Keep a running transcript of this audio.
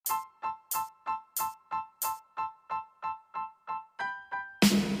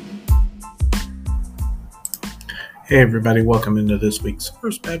Hey everybody, welcome into this week's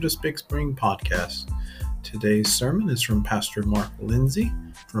First Baptist Big Spring podcast. Today's sermon is from Pastor Mark Lindsay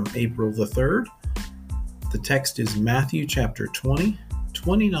from April the 3rd. The text is Matthew chapter 20,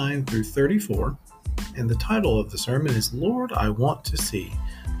 29 through 34, and the title of the sermon is Lord, I Want to See.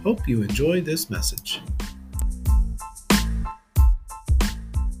 Hope you enjoy this message.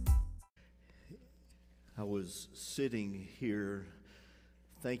 I was sitting here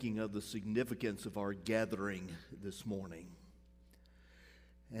thinking of the significance of our gathering this morning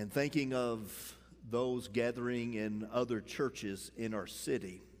and thinking of those gathering in other churches in our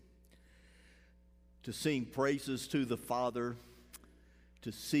city to sing praises to the Father,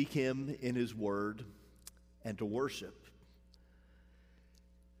 to seek Him in His Word, and to worship.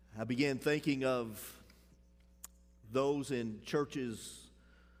 I began thinking of those in churches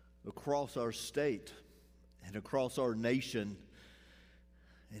across our state and across our nation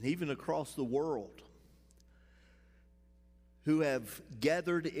and even across the world, who have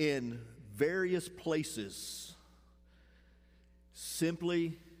gathered in various places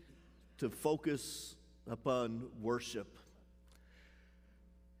simply to focus upon worship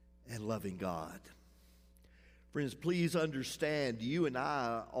and loving God. Friends, please understand, you and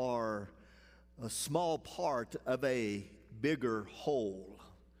I are a small part of a bigger whole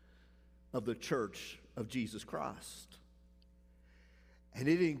of the Church of Jesus Christ. And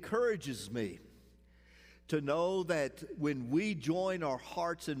it encourages me to know that when we join our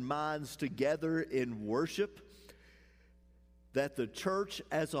hearts and minds together in worship, that the church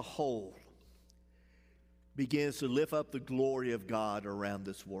as a whole begins to lift up the glory of God around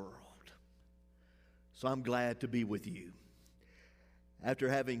this world. So I'm glad to be with you. After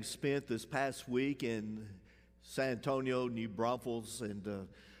having spent this past week in San Antonio, New Braunfels, and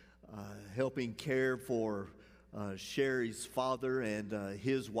helping care for Sherry's father and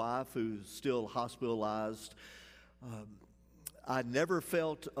his wife, who's still hospitalized, I never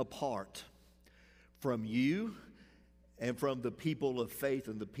felt apart from you and from the people of faith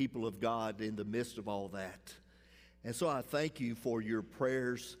and the people of God in the midst of all that. And so I thank you for your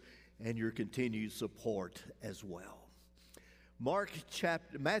prayers and your continued support as well.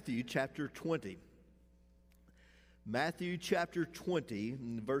 Matthew chapter 20. Matthew chapter 20,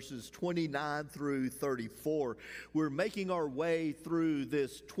 verses 29 through 34. We're making our way through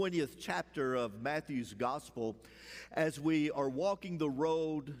this 20th chapter of Matthew's gospel as we are walking the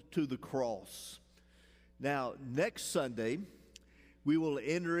road to the cross. Now, next Sunday, we will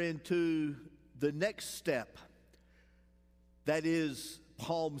enter into the next step. That is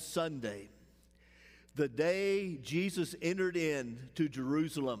Palm Sunday, the day Jesus entered into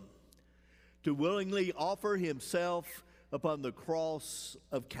Jerusalem to willingly offer Himself upon the cross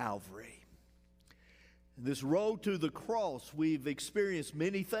of Calvary. In this road to the cross, we've experienced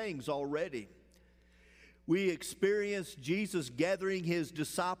many things already. We experienced Jesus gathering His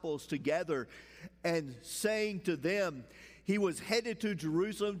disciples together and saying to them He was headed to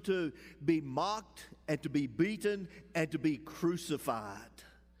Jerusalem to be mocked and to be beaten and to be crucified.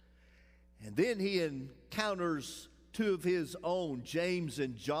 And then He encounters two of His own, James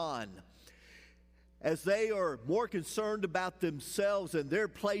and John, as they are more concerned about themselves and their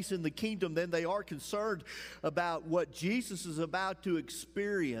place in the kingdom than they are concerned about what Jesus is about to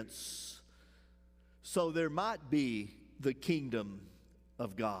experience, so there might be the kingdom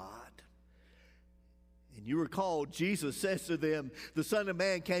of God. And you recall, Jesus says to them, the Son of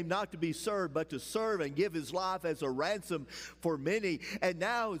Man came not to be served, but to serve and give His life as a ransom for many. And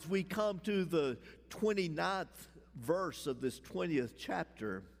now as we come to the 29th verse of this 20th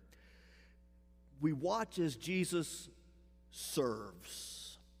chapter, we watch as Jesus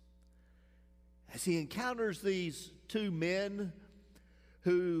serves, as He encounters these two men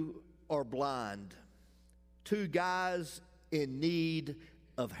who are blind, two guys in need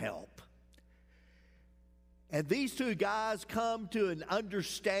of help. And these two guys come to an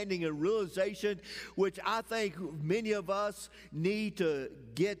understanding and realization which I think many of us need to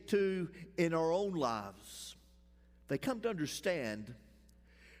get to in our own lives. They come to understand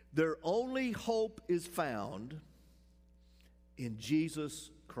their only hope is found in Jesus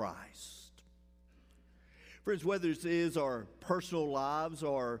Christ. Friends, whether it is our personal lives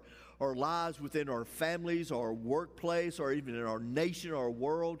or our lives within our families, our workplace, or even in our nation, our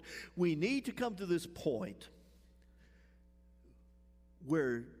world, we need to come to this point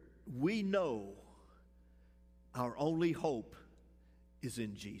where we know our only hope is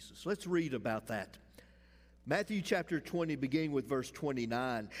in Jesus. Let's read about that. Matthew chapter 20, beginning with verse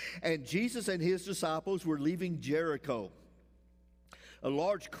 29. And Jesus and His disciples were leaving Jericho. A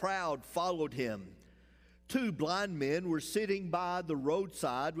large crowd followed Him two blind men were sitting by the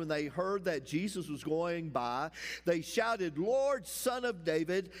roadside. When they heard that Jesus was going by, they shouted, "Lord, Son of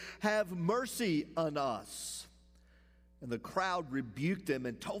David, have mercy on us." And the crowd rebuked them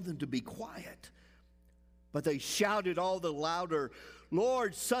and told them to be quiet. But they shouted all the louder,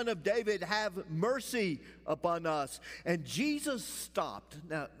 "Lord, Son of David, have mercy upon us." And Jesus stopped.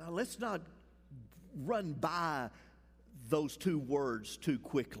 Now let's not run by those two words too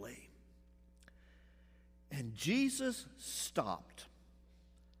quickly. And Jesus stopped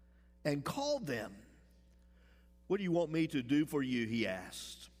and called them. "What do you want me to do for you?" he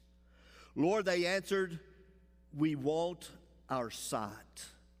asked. "Lord," they answered, "we want our sight."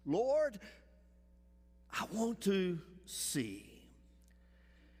 "Lord, I want to see."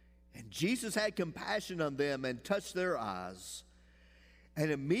 And Jesus had compassion on them and touched their eyes. And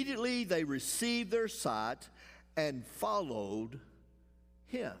immediately they received their sight and followed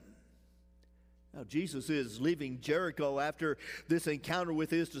him. Now, Jesus is leaving Jericho after this encounter with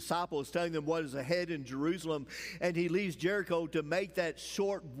his disciples, telling them what is ahead in Jerusalem. And he leaves Jericho to make that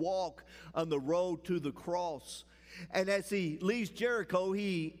short walk on the road to the cross. And as he leaves Jericho,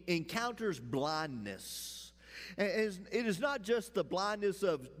 he encounters blindness. And it is not just the blindness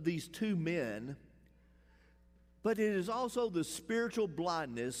of these two men, but it is also the spiritual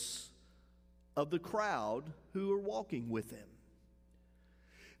blindness of the crowd who are walking with him.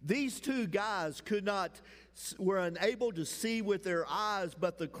 These two guys were unable to see with their eyes,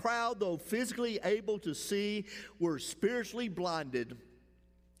 but the crowd, though physically able to see, were spiritually blinded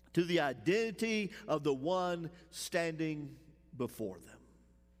to the identity of the one standing before them.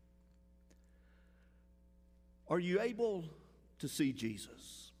 Are you able to see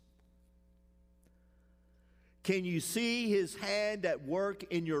Jesus? Can you see his hand at work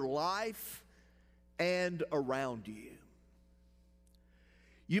in your life and around you?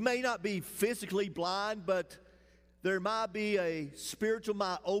 You may not be physically blind, but there might be a spiritual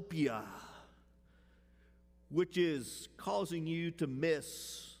myopia, which is causing you to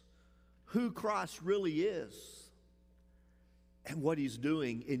miss who Christ really is and what he's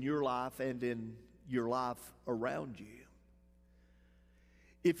doing in your life and in your life around you.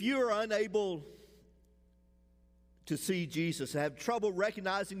 If you are unable to see Jesus, have trouble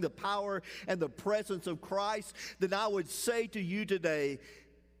recognizing the power and the presence of Christ, then I would say to you today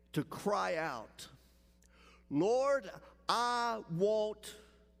to cry out, "Lord, I want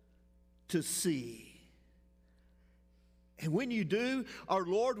to see." And when you do, our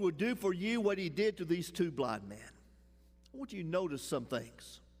Lord will do for you what he did to these two blind men. I want you to notice some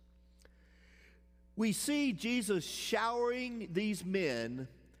things. We see Jesus showering these men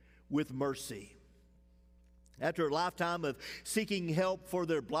with mercy. After a lifetime of seeking help for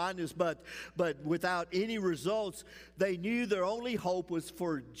their blindness, but without any results, they knew their only hope was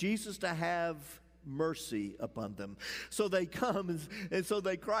for Jesus to have mercy upon them. So they come and so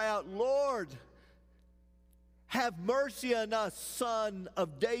they cry out, "Lord, have mercy on us, Son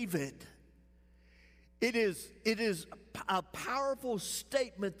of David." It is a powerful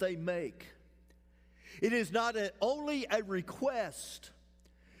statement they make. It is not only a request,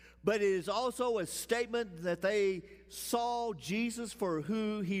 but it is also a statement that they saw Jesus for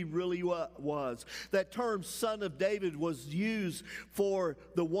who he really was. That term, Son of David, was used for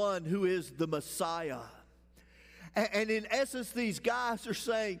the one who is the Messiah. And in essence, these guys are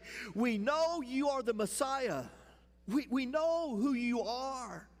saying, "We know you are the Messiah. We know who you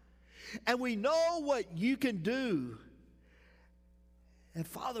are. And we know what you can do. And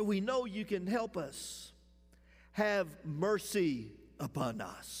Father, we know you can help us. Have mercy upon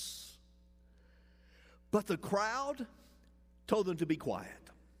us." But the crowd told them to be quiet.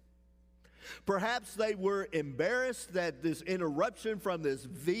 Perhaps they were embarrassed that this interruption from this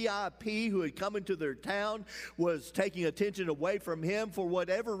VIP who had come into their town was taking attention away from him. For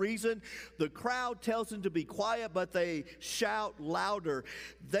whatever reason, the crowd tells them to be quiet, but they shout louder.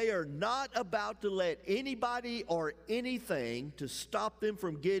 They are not about to let anybody or anything to stop them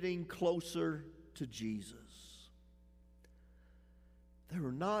from getting closer to Jesus. They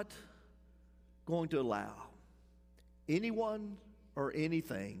were not going to allow anyone or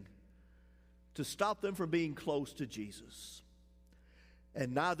anything to stop them from being close to Jesus.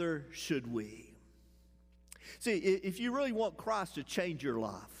 And neither should we. See, if you really want Christ to change your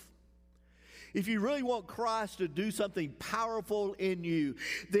life, if you really want Christ to do something powerful in you,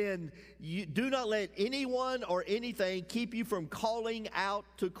 then you do not let anyone or anything keep you from calling out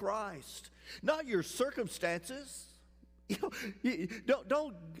to Christ. Not your circumstances.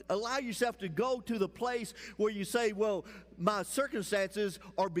 Don't allow yourself to go to the place where you say, "Well, my circumstances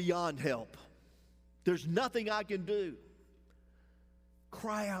are beyond help. There's nothing I can do."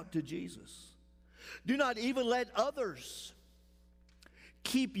 Cry out to Jesus. Do not even let others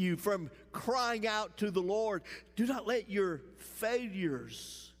keep you from crying out to the Lord. Do not let your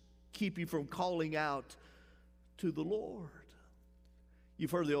failures keep you from calling out to the Lord.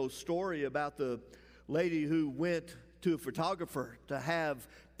 You've heard the old story about the lady who went to a photographer to have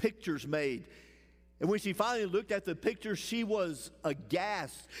pictures made. And when she finally looked at the pictures, she was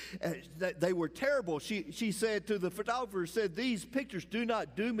aghast. They were terrible. She said to the photographer, said, "These pictures do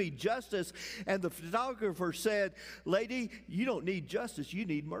not do me justice." And the photographer said, "Lady, you don't need justice, you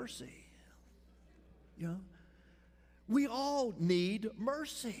need mercy." You know? We all need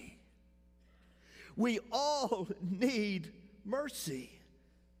mercy. We all need mercy.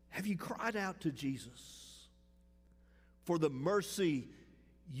 Have you cried out to Jesus for the mercy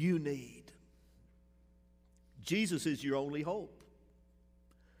you need? Jesus is your only hope.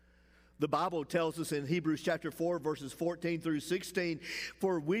 The Bible tells us in Hebrews chapter 4, verses 14 through 16,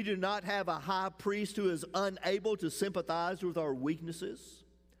 "For we do not have a high priest who is unable to sympathize with our weaknesses,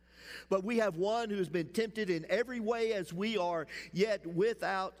 but we have one who has been tempted in every way as we are, yet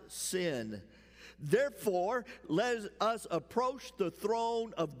without sin. Therefore, let us approach the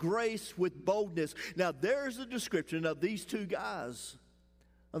throne of grace with boldness." Now, there's a description of these two guys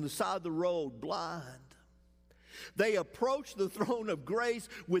on the side of the road, blind. They approached the throne of grace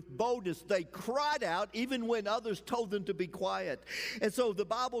with boldness. They cried out even when others told them to be quiet. And so the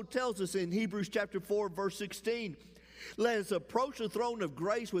Bible tells us in Hebrews chapter 4, verse 16, "Let us approach the throne of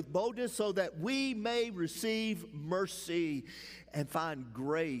grace with boldness so that we may receive mercy and find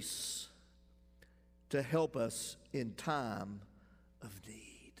grace to help us in time of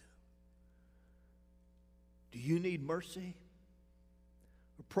need." Do you need mercy?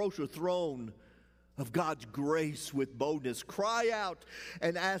 Approach the throne of God's grace with boldness. Cry out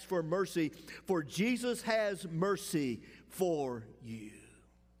and ask for mercy, for Jesus has mercy for you.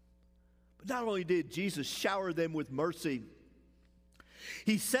 But not only did Jesus shower them with mercy,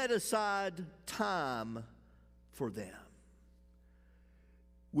 he set aside time for them.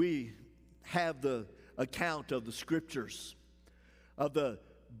 We have the account of the scriptures of the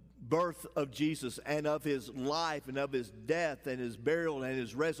birth of Jesus and of his life and of his death and his burial and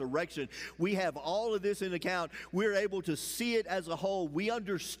his resurrection. We have all of this in account. We're able to see it as a whole. We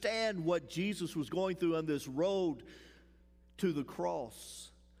understand what Jesus was going through on this road to the cross.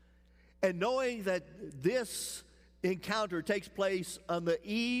 And knowing that this encounter takes place on the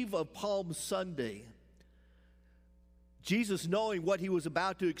eve of Palm Sunday, Jesus, knowing what he was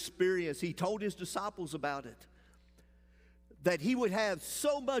about to experience, he told his disciples about it. That he would have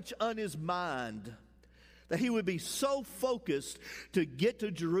so much on his mind, that he would be so focused to get to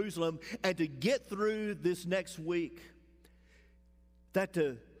Jerusalem and to get through this next week, that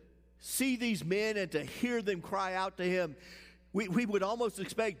to see these men and to hear them cry out to him, we would almost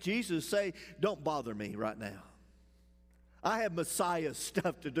expect Jesus to say, "Don't bother me right now. I have Messiah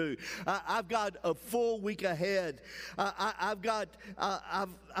stuff to do. I've got a full week ahead.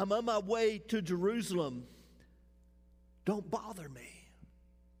 I'm on my way to Jerusalem. Don't bother me."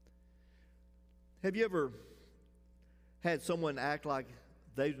 Have you ever had someone act like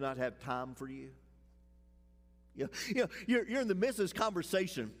they do not have time for you? You're in the midst of this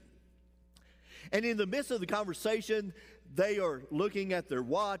conversation. And in the midst of the conversation, they are looking at their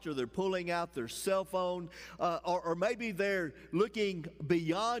watch, or they're pulling out their cell phone, or maybe they're looking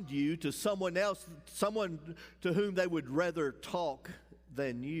beyond you to someone else, someone to whom they would rather talk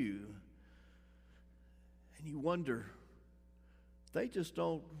than you. And you wonder, they just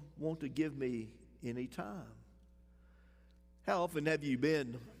don't want to give me any time. How often have you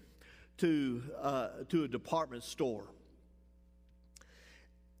been to a department store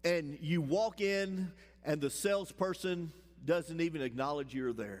and you walk in and the salesperson doesn't even acknowledge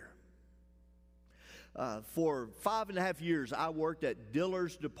you're there? For 5.5 years, I worked at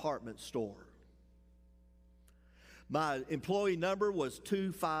Dillard's department store. My employee number was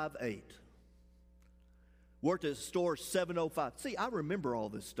 258. Worked at store 705. See, I remember all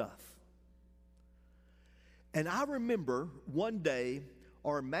this stuff. And I remember one day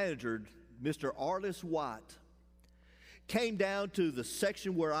our manager, Mr. Arliss White, came down to the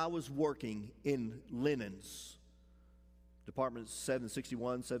section where I was working in linens. Departments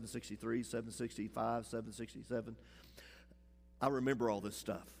 761, 763, 765, 767. I remember all this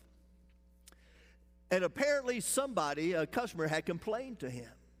stuff. And apparently somebody, a customer, had complained to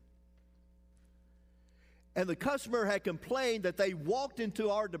him. And the customer had complained that they walked into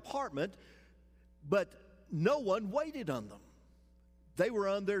our department, but no one waited on them. They were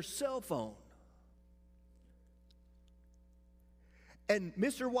on their cell phone. And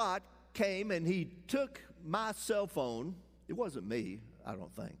Mr. White came and he took my cell phone. It wasn't me, I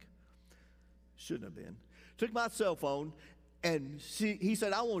don't think. Shouldn't have been. Took my cell phone, and he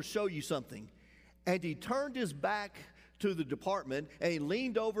said, I want to show you something. And he turned his back to the department, and he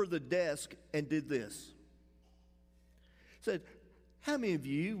leaned over the desk and did this. Said, how many of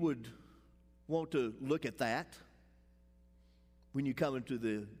you would want to look at that when you come into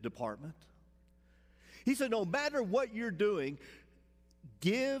the department? He said, no matter what you're doing,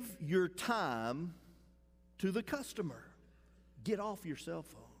 give your time to the customer. Get off your cell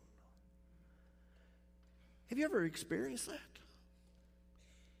phone. Have you ever experienced that?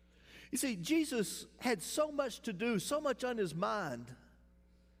 You see, Jesus had so much to do, so much on his mind.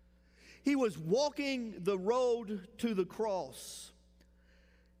 He was walking the road to the cross.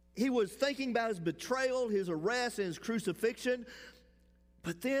 He was thinking about his betrayal, his arrest, and his crucifixion.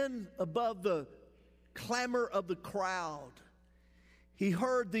 But then, above the clamor of the crowd, he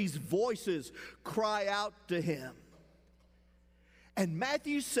heard these voices cry out to him. And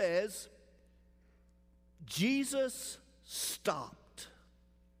Matthew says, Jesus stopped.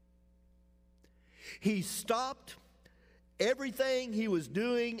 He stopped everything he was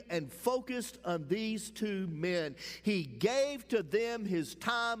doing and focused on these two men. He gave to them his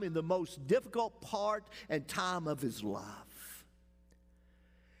time in the most difficult part and time of his life.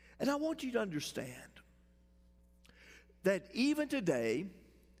 And I want you to understand that even today,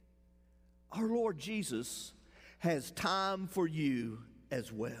 our Lord Jesus has time for you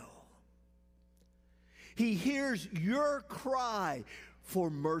as well. He hears your cry for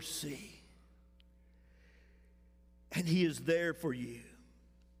mercy. And he is there for you.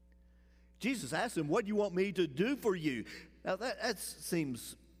 Jesus asked him, what do you want me to do for you? Now that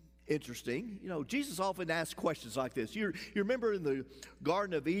seems interesting. You know, Jesus often asks questions like this. You remember in the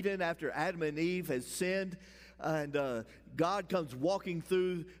Garden of Eden after Adam and Eve had sinned, and God comes walking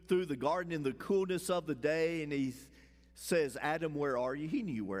through the garden in the coolness of the day, and he says, Adam, where are you? He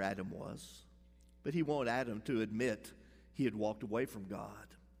knew where Adam was, but he wanted Adam to admit he had walked away from God.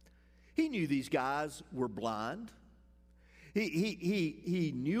 He knew these guys were blind.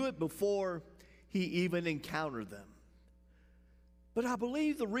 He knew it before he even encountered them. But I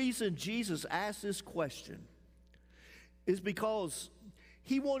believe the reason Jesus asked this question is because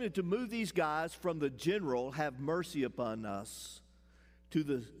he wanted to move these guys from the general, have mercy upon us, to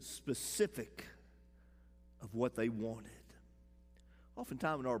the specific of what they wanted.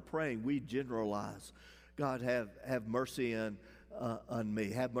 Oftentimes in our praying, we generalize. God, have mercy on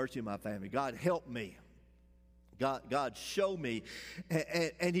me. Have mercy on my family. God, help me. God, show me.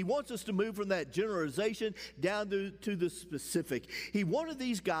 And he wants us to move from that generalization down to the specific. He wanted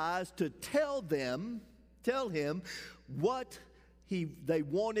these guys to tell him what they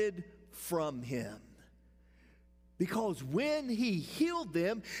wanted from him. Because when he healed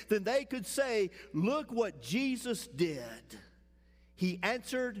them, then they could say, look what Jesus did. He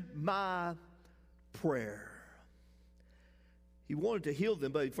answered my prayer. He wanted to heal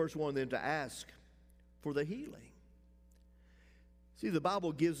them, but he first wanted them to ask for the healing. See, the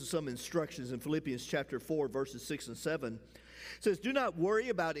Bible gives us some instructions in Philippians chapter 4, verses 6 and 7. It says, do not worry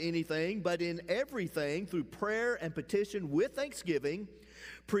about anything, but in everything, through prayer and petition with thanksgiving,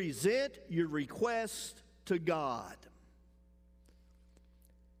 present your request to God.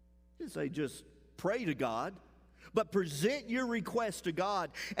 It doesn't say just pray to God, but present your request to God,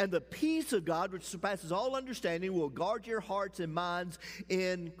 and the peace of God, which surpasses all understanding, will guard your hearts and minds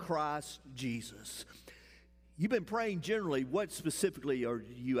in Christ Jesus. You've been praying generally. What specifically are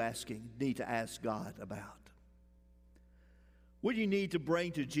you need to ask God about? What do you need to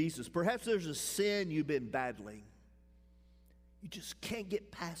bring to Jesus? Perhaps there's a sin you've been battling. You just can't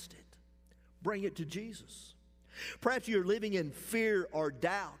get past it. Bring it to Jesus. Perhaps you're living in fear or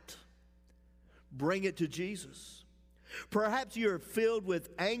doubt. Bring it to Jesus. Perhaps you're filled with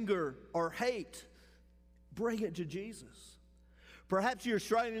anger or hate. Bring it to Jesus. Perhaps you're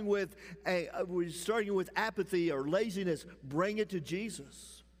struggling with apathy or laziness. Bring it to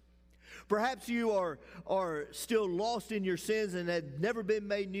Jesus. Perhaps you are still lost in your sins and have never been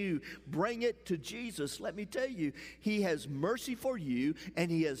made new. Bring it to Jesus. Let me tell you, he has mercy for you,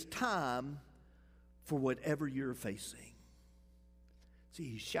 and he has time for whatever you're facing. See,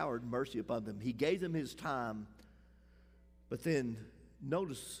 he showered mercy upon them. He gave them his time, but then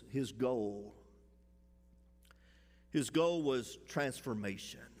notice his goal. His goal was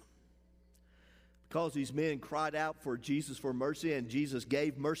transformation. Because these men cried out for Jesus for mercy, and Jesus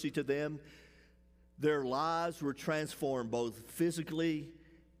gave mercy to them, their lives were transformed both physically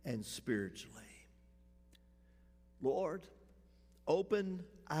and spiritually. Lord, open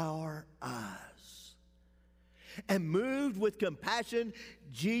our eyes. And moved with compassion,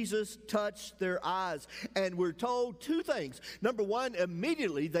 Jesus touched their eyes. And we're told two things. Number one,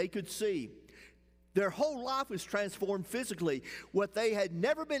 immediately they could see. Their whole life was transformed physically. What they had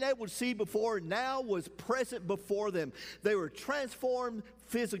never been able to see before now was present before them. They were transformed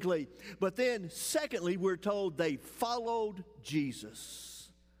physically. But then, secondly, we're told they followed Jesus.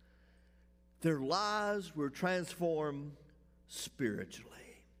 Their lives were transformed spiritually.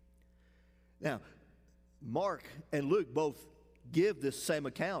 Now, Mark and Luke both give this same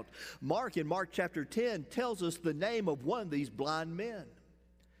account. Mark, in Mark chapter 10, tells us the name of one of these blind men.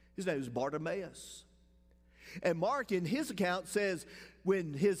 His name is Bartimaeus. And Mark, in his account, says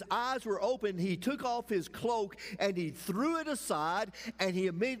when his eyes were opened, he took off his cloak and he threw it aside, and he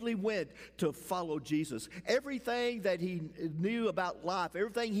immediately went to follow Jesus. Everything that he knew about life,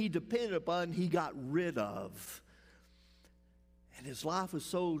 everything he depended upon, he got rid of. And his life was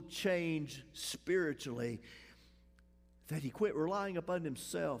so changed spiritually that he quit relying upon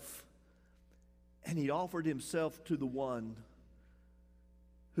himself, and he offered himself to the one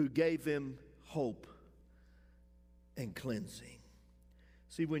who gave him hope and cleansing.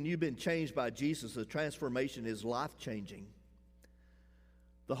 See, when you've been changed by Jesus, the transformation is life-changing.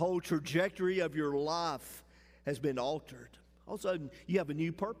 The whole trajectory of your life has been altered. All of a sudden, you have a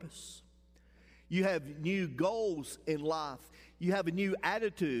new purpose. You have new goals in life. You have a new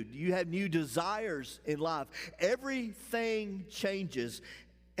attitude. You have new desires in life. Everything changes,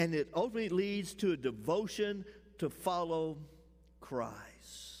 and it ultimately leads to a devotion to follow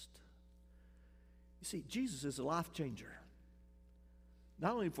Christ. You see, Jesus is a life changer,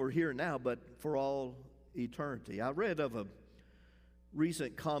 not only for here and now, but for all eternity. I read of a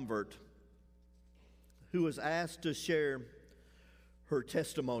recent convert who was asked to share her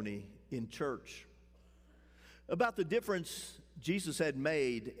testimony in church about the difference Jesus had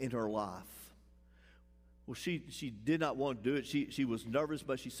made in her life. Well, she did not want to do it. She was nervous,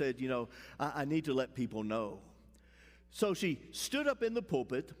 but she said, I need to let people know. So she stood up in the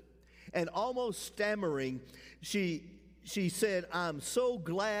pulpit, and almost stammering, she said, I'm so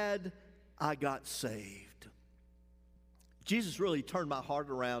glad I got saved. Jesus really turned my heart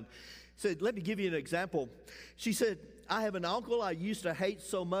around. He said, let me give you an example. She said, I have an uncle I used to hate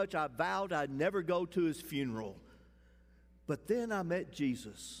so much I vowed I'd never go to his funeral. But then I met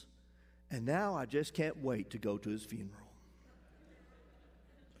Jesus, and now I just can't wait to go to his funeral.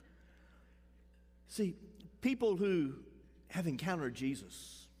 See, people who have encountered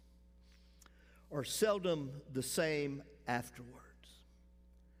Jesus are seldom the same afterwards.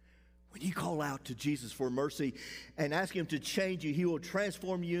 When you call out to Jesus for mercy and ask him to change you, he will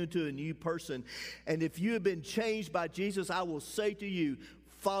transform you into a new person. And if you have been changed by Jesus, I will say to you,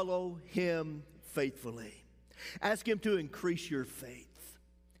 follow him faithfully. Ask him to increase your faith.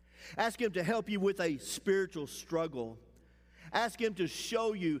 Ask him to help you with a spiritual struggle. Ask him to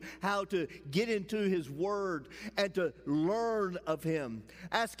show you how to get into his word and to learn of him.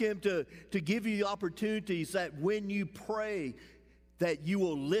 Ask him to give you the opportunities that when you pray, that you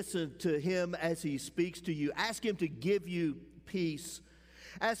will listen to him as he speaks to you. Ask him to give you peace.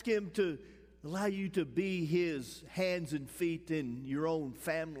 Ask him to allow you to be his hands and feet in your own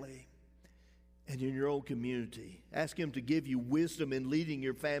family and in your own community. Ask him to give you wisdom in leading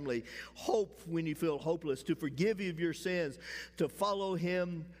your family, hope when you feel hopeless, to forgive you of your sins, to follow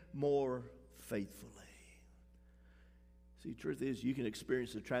him more faithfully. See, the truth is, you can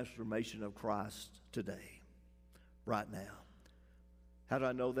experience the transformation of Christ today, right now. How do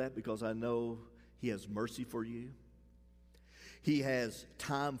I know that? Because I know he has mercy for you. He has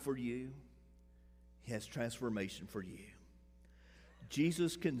time for you. He has transformation for you.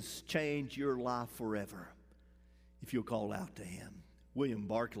 Jesus can change your life forever if you'll call out to him. William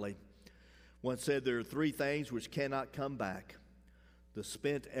Barclay once said there are three things which cannot come back: the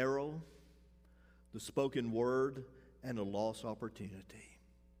spent arrow, the spoken word, and a lost opportunity.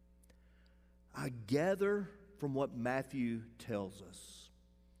 I gather from what Matthew tells us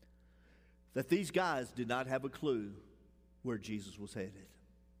that these guys did not have a clue where Jesus was headed.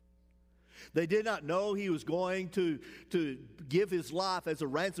 They did not know he was going to give his life as a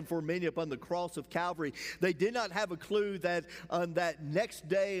ransom for many upon the cross of Calvary. They did not have a clue that on that next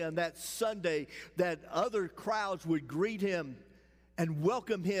day, on that Sunday, that other crowds would greet him and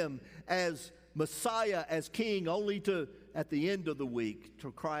welcome him as Messiah, as King, only to, at the end of the week,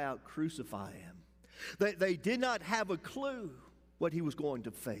 to cry out, crucify him. They did not have a clue what he was going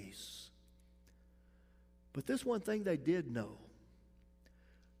to face. But this one thing they did know: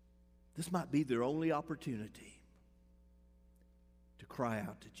 this might be their only opportunity to cry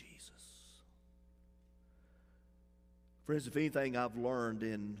out to Jesus. Friends, if anything I've learned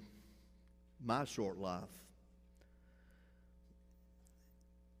in my short life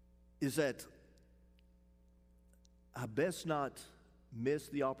is that I best not miss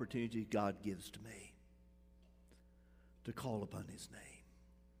the opportunity God gives to me to call upon His name.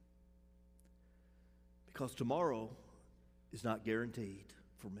 Because tomorrow is not guaranteed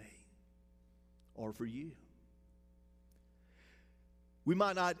for me or for you. We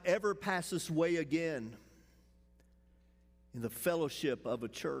might not ever pass this way again in the fellowship of a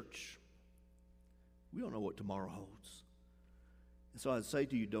church. We don't know what tomorrow holds. And so I'd say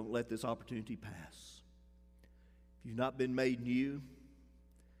to you, don't let this opportunity pass. If you've not been made new,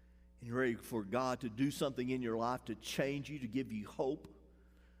 and you're ready for God to do something in your life to change you, to give you hope,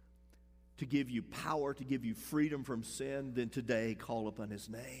 to give you power, to give you freedom from sin, then today call upon His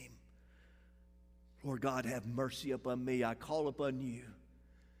name. Lord God, have mercy upon me. I call upon you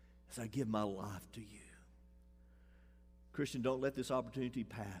as I give my life to you. Christian, don't let this opportunity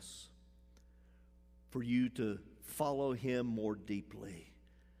pass for you to follow Him more deeply.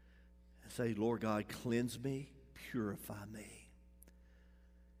 And say, Lord God, cleanse me, purify me,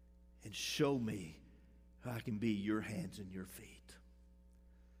 and show me how I can be your hands and your feet.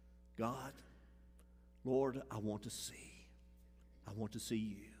 God, Lord, I want to see. I want to see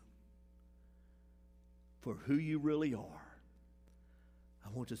you for who you really are. I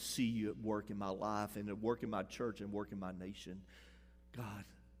want to see you at work in my life and at work in my church and work in my nation. God,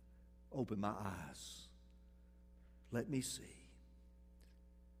 open my eyes. Let me see.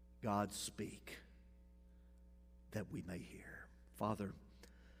 God, speak that we may hear. Father,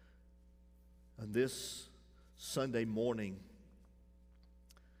 on this Sunday morning,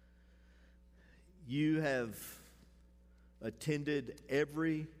 you have attended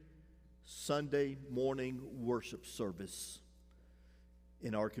every Sunday morning worship service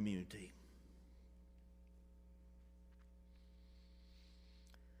in our community.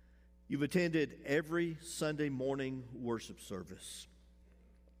 You've attended every Sunday morning worship service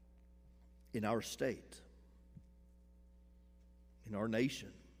in our state, in our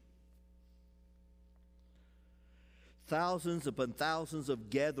nation. Thousands upon thousands of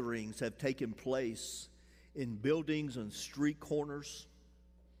gatherings have taken place in buildings and street corners.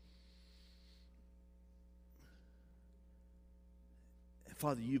 And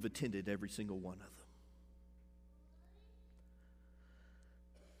Father, you've attended every single one of them.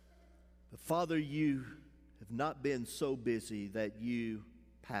 But Father, you have not been so busy that you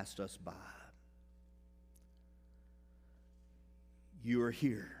passed us by. You are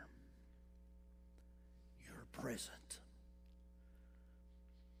here. You are present.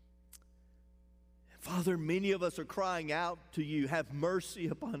 And Father, many of us are crying out to you, have mercy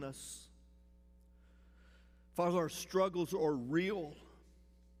upon us. Father, our struggles are real.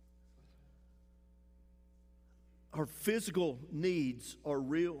 Our physical needs are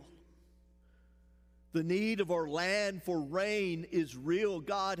real. The need of our land for rain is real.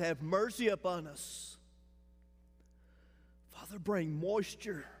 God, have mercy upon us. Father, bring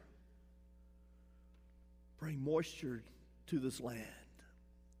moisture. Bring moisture to this land.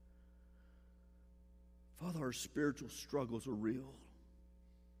 Father, our spiritual struggles are real.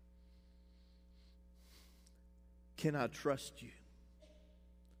 Can I trust you?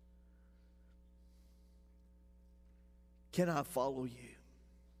 Can I follow you?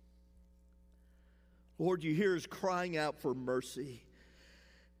 Lord, you hear us crying out for mercy.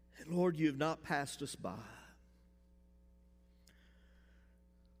 And Lord, you have not passed us by.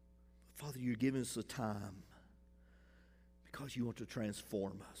 But Father, you're giving us the time because you want to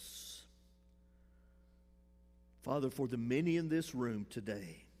transform us. Father, for the many in this room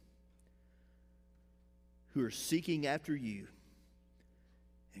today who are seeking after you,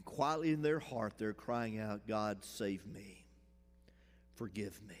 and quietly in their heart they're crying out, God, save me,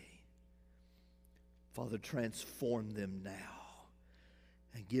 forgive me. Father, transform them now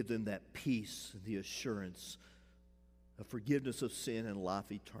and give them that peace and the assurance of forgiveness of sin and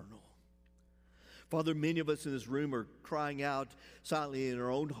life eternal. Father, many of us in this room are crying out silently in our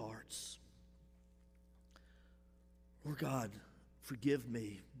own hearts. Lord God, forgive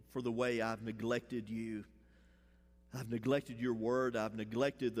me for the way I've neglected you. I've neglected your word. I've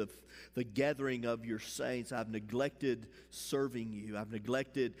neglected the gathering of your saints. I've neglected serving you. I've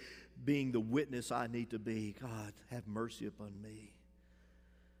neglected being the witness I need to be. God, have mercy upon me.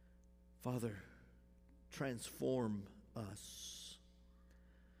 Father, transform us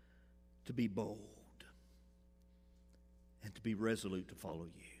to be bold and to be resolute to follow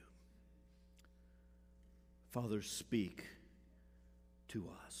you. Father, speak to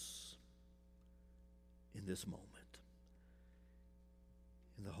us in this moment.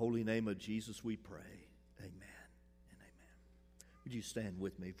 In the holy name of Jesus we pray. Amen and amen. Would you stand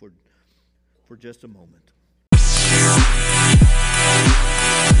with me for just a moment?